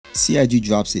CIG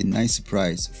drops a nice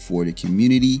surprise for the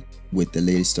community with the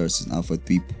latest Star Citizen Alpha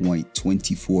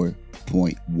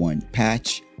 3.24.1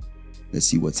 patch. Let's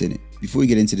see what's in it. Before we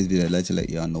get into this video, I'd like to let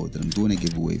y'all know that I'm doing a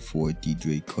giveaway for the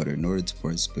Dre Cutter. In order to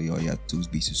participate, all you have to do is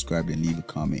be subscribed and leave a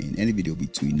comment in any video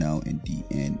between now and the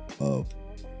end of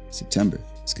September.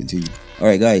 Let's continue.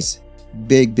 Alright guys,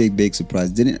 big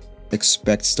surprise. Didn't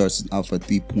expect Star Citizen Alpha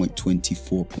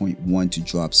 3.24.1 to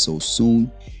drop so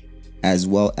soon, as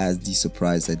well as the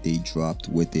surprise that they dropped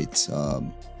with it.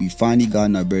 We finally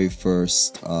got our very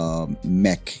first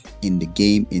mech in the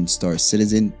game in Star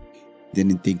Citizen.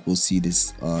 Didn't think we'll see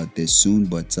this this soon,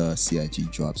 but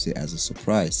CIG drops it as a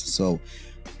surprise. So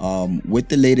with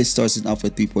the latest Star Citizen Alpha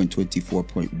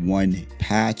 3.24.1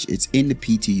 patch, it's in the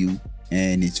PTU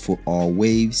and it's for all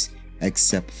waves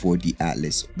except for the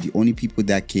Atlas. The only people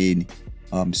that can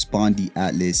spawn the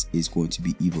Atlas is going to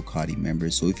be Evocati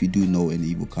members. So if you do know an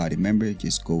Evocati member,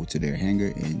 just go to their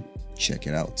hangar and check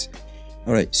it out.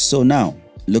 All right, so now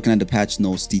looking at the patch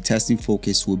notes, the testing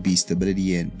focus will be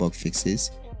stability and bug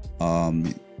fixes.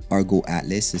 Argo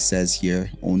Atlas, it says here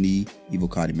only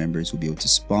Evocati members will be able to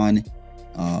spawn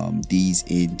these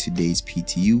in today's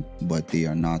PTU, but they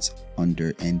are not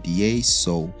under NDA,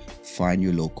 so find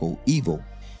your local Evo.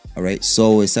 All right,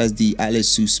 so it says the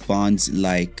Atlas suit spawns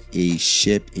like a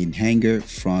ship in hangar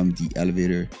from the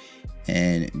elevator,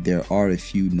 and there are a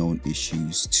few known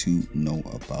issues to know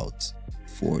about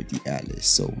for the Atlas.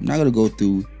 So I'm not going to go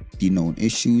through the known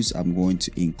issues. I'm going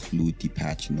to include the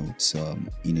patch notes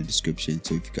in the description,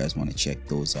 so if you guys want to check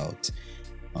those out,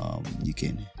 you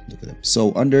can look at them.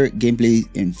 So under gameplay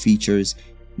and features,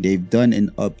 they've done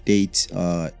an update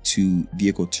to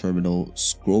vehicle terminal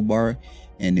scroll bar,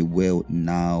 and it will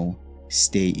now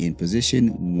stay in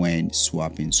position when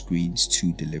swapping screens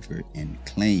to deliver and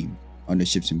claim. Under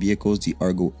ships and vehicles, the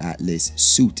Argo Atlas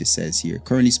suit, it says here,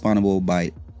 currently spawnable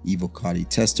by Evocati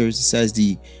testers. It says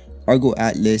the Argo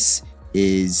Atlas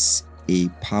is a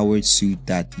powered suit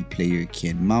that the player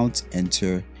can mount,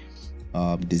 enter,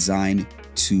 designed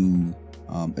to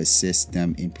assist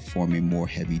them in performing more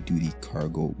heavy-duty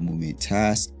cargo movement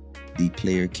tasks. The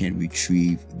player can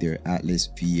retrieve their Atlas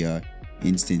via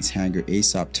instance hangar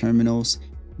ASOP terminals.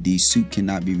 The suit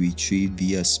cannot be retrieved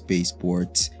via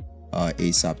spaceport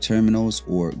ASOP terminals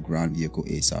or ground vehicle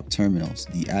ASOP terminals.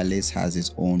 The Atlas has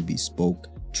its own bespoke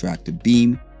tractor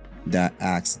beam that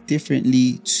acts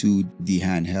differently to the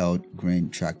handheld grain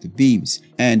tractor beams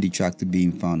and the tractor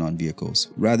beam found on vehicles.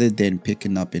 Rather than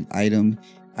picking up an item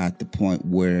at the point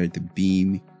where the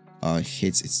beam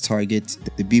hits its target,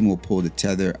 the beam will pull the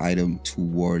tether item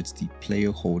towards the player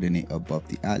holding it above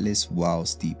the Atlas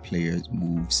whilst the player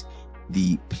moves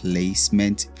the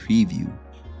placement preview.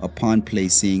 Upon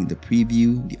placing the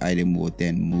preview, the item will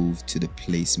then move to the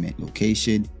placement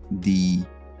location. The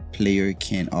player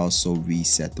can also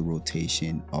reset the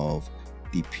rotation of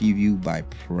the preview by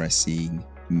pressing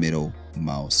middle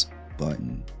mouse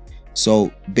button.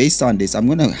 So based on this, I'm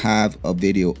gonna have a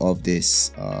video of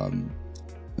this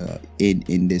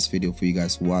in this video for you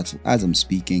guys to watch as I'm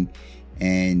speaking,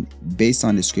 and based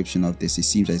on the description of this, it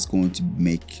seems like it's going to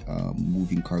make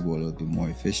moving cargo a little bit more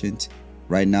efficient.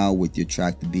 Right now with your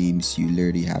tractor beams, you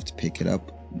literally have to pick it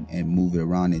up and move it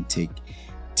around and take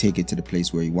it to the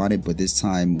place where you want it, but this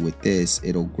time with this,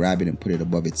 it'll grab it and put it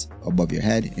above your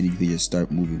head, and you can just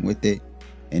start moving with it.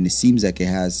 And it seems like it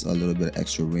has a little bit of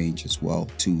extra range as well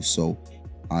too. So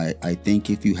I think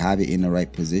if you have it in the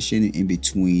right position in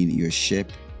between your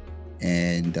ship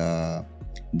and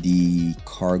the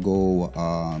cargo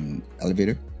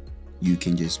elevator, you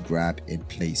can just grab and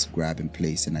place,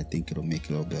 and I think it'll make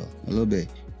it a little bit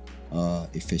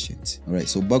efficient. All right,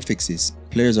 so bug fixes.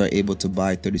 Players are able to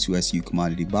buy 32 SU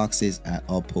commodity boxes at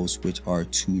outposts which are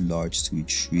too large to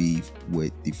retrieve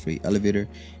with the freight elevator.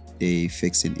 They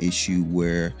fix an issue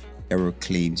where error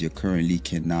claims you currently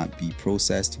cannot be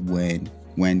processed when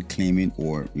claiming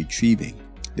or retrieving.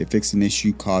 They fix an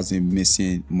issue causing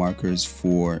missing markers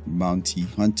for bounty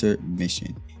hunter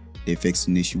mission. They fix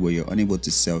an issue where you're unable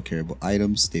to sell carryable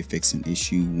items. They fix an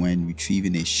issue when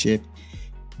retrieving a ship,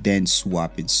 then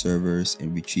swapping servers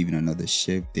and retrieving another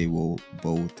ship. They will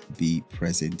both be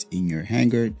present in your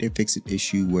hangar. They fix an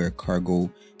issue where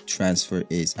cargo transfer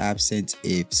is absent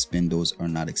if spindles are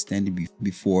not extended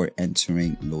before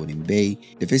entering loading bay.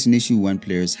 They fix an issue when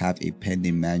players have a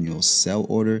pending manual sell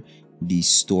order. The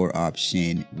store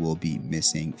option will be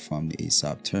missing from the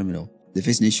ASOP terminal. They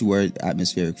fix an issue where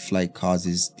atmospheric flight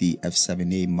causes the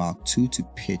F7A Mach 2 to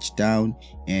pitch down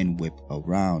and whip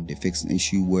around. They fix an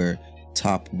issue where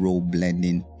top row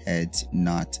blending heads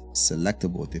not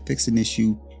selectable. They fix an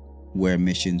issue where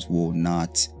missions will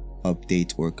not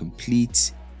update or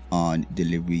complete on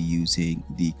delivery using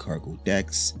the cargo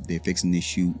decks. They fixed an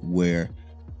issue where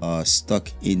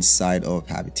stuck inside of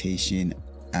habitation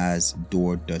as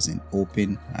door doesn't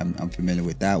open. I'm familiar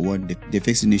with that one. They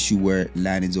fixed an issue where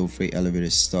landing zone freight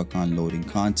elevators stuck on loading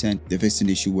content. They fixed an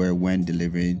issue where when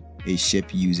delivering a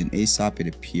ship using ASOP,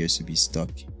 it appears to be stuck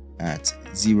at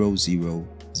 0000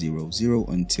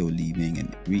 until leaving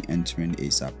and re-entering the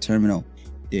ASOP terminal.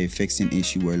 They fixed an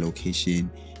issue where location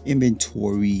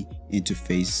inventory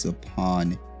interfaces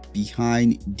upon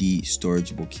behind the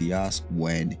storageable kiosk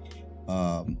when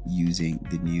using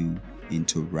the new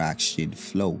interaction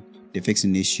flow. They fixed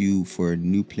an issue for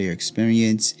new player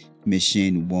experience.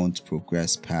 Mission won't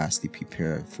progress past the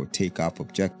prepare for takeoff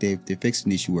objective. They fixed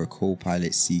an issue where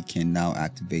co-pilot C can now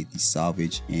activate the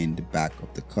salvage in the back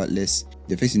of the cutlass.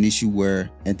 They fixed an issue where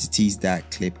entities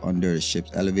that clip under the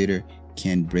ship's elevator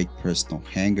can break personal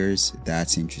hangers.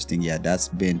 That's interesting. Yeah, that's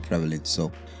been prevalent,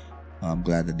 so I'm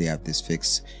glad that they have this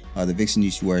fix. The fixed an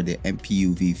issue where the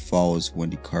MPUV falls when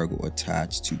the cargo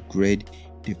attached to grid.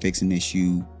 They fixed an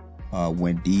issue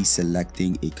when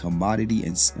deselecting a commodity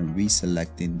and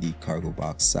reselecting the cargo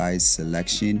box size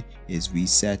selection is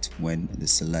reset when the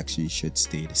selection should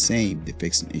stay the same. They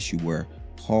fixed an issue where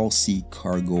Hull C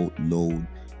cargo load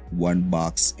one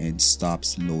box and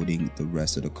stops loading the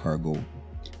rest of the cargo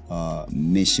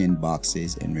mission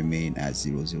boxes and remain at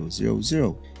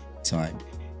 0000 time.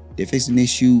 They fixed an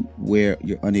issue where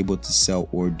you're unable to sell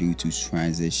or due to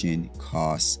transition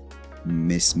cost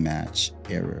mismatch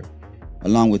error.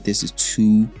 Along with this is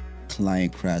 2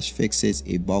 client crash fixes,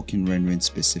 a Vulkan rendering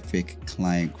specific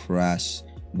client crash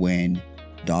when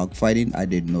dogfighting. I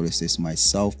did notice this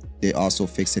myself. They also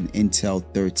fixed an Intel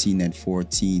 13 and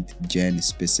 14th gen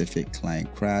specific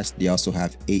client crash. They also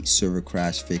have 8 server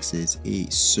crash fixes, a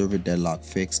server deadlock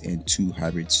fix, and 2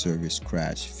 hybrid service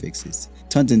crash fixes.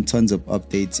 Tons and tons of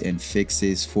updates and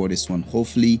fixes for this one.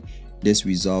 Hopefully this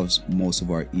resolves most of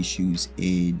our issues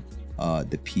in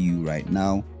the PU right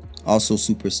now. Also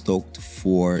super stoked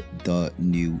for the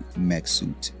new mech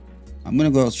suit. I'm gonna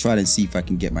go try and see if I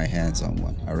can get my hands on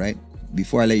one. All right,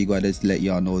 before I let you go, I'll just let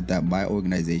y'all know that my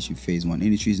organization Phase 1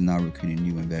 Industries is now recruiting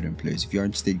new and veteran players. If you're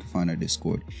interested, you can find our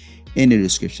Discord in the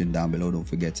description down below. Don't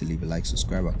forget to leave a like,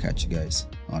 subscribe. I'll catch you guys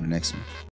on the next one.